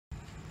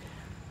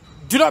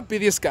Do not be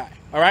this guy,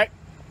 all right?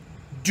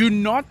 Do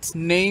not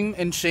name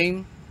and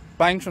shame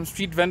buying from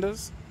street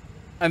vendors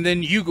and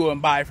then you go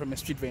and buy from a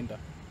street vendor.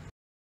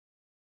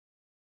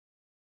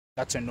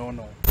 That's a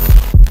no-no.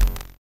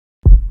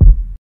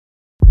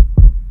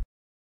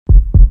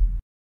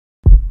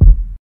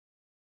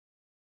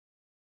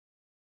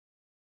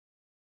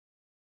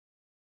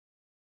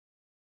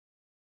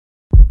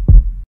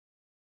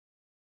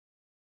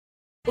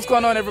 What's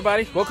going on,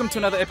 everybody? Welcome to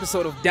another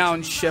episode of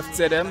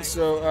DownShiftZM.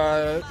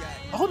 So,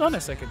 hold on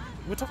a second.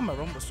 We're talking about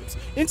rumble strips.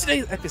 In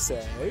today's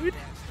episode,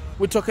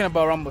 we're talking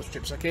about rumble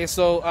strips, okay?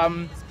 So, I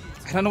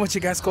don't know what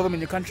you guys call them in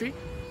your country,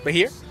 but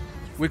here,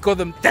 we call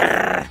them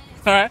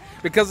alright?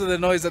 Because of the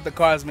noise that the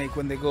cars make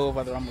when they go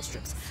over the rumble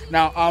strips.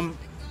 Now,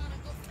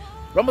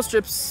 rumble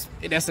strips,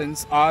 in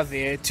essence, are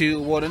there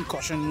to warn and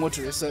caution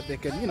motorists so that they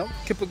can,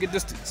 keep a good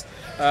distance.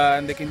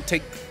 And they can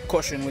take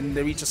caution when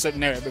they reach a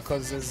certain area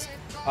because there's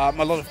a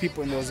lot of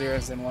people in those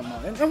areas and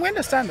whatnot. And we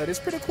understand that. It's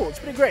pretty cool. It's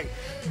pretty great.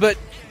 But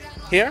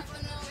here,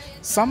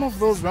 some of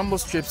those rumble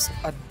strips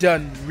are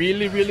done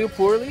really, really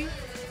poorly.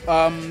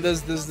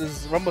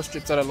 There's rumble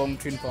strips that are long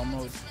twin power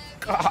mode.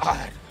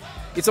 God.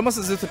 It's almost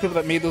as if the people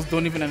that made those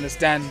don't even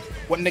understand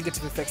what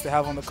negative effects they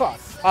have on the car.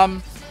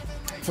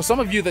 For some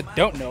of you that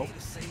don't know,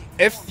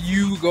 if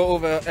you go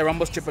over a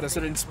rumble strip at a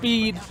certain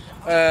speed,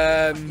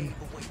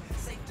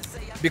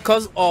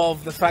 because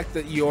of the fact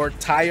that your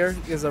tire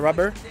is a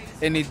rubber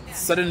and it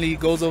suddenly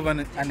goes over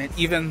an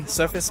even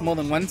surface more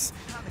than once,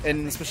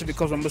 and especially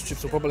because rumble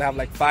strips will probably have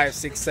like 5,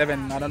 6,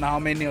 7, I don't know how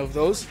many of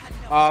those.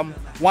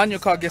 One, your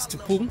car gets to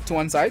pull to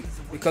one side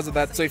because of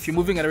that, so if you're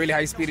moving at a really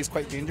high speed, it's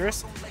quite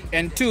dangerous.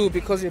 And two,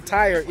 because your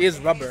tire is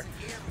rubber,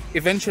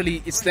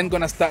 eventually it's then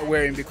gonna start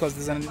wearing because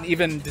there's an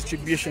even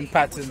distribution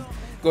pattern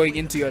going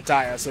into your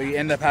tire, so you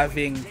end up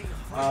having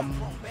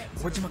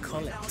what do you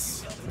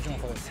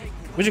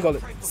call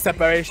it?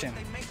 Separation.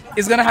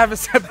 It's gonna have a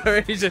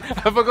separation.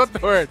 I forgot the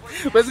word,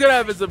 but it's gonna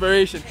have a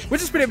separation,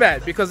 which is pretty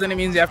bad because then it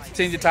means you have to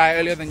change your tire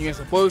earlier than you're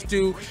supposed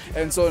to,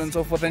 and so on and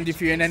so forth. And if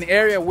you're in an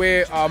area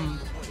where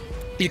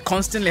you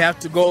constantly have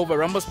to go over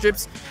rumble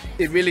strips,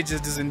 it really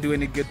just doesn't do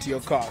any good to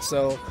your car.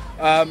 So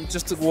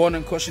just to warn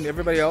and caution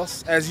everybody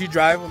else as you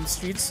drive on the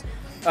streets,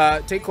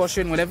 take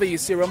caution whenever you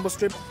see a rumble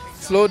strip.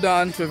 Slow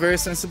down to a very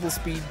sensible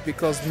speed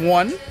because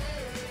one,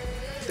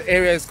 the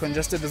area is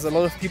congested. There's a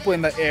lot of people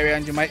in that area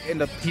and you might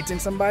end up hitting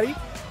somebody.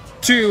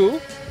 Two,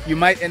 you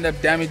might end up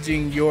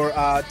damaging your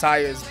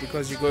tires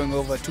because you're going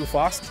over too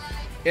fast.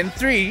 And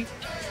three,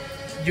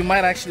 you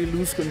might actually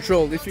lose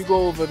control if you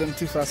go over them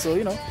too fast. So,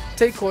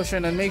 take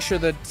caution and make sure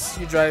that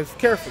you drive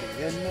carefully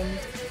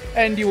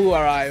and you will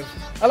arrive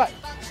alive,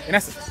 in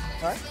essence.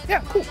 Alright?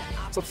 Yeah, cool.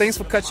 So thanks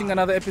for catching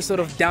another episode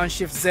of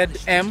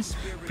DownShiftZM.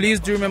 Please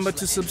do remember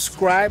to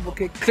subscribe,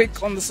 okay?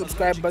 Click on the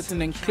subscribe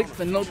button and click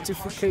the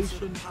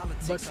notification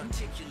button.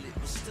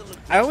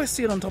 I always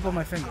see it on top of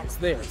my finger. It's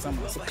there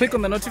somewhere. So click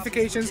on the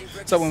notifications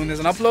so when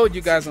there's an upload,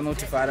 you guys are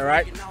notified,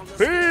 alright?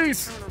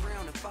 Peace!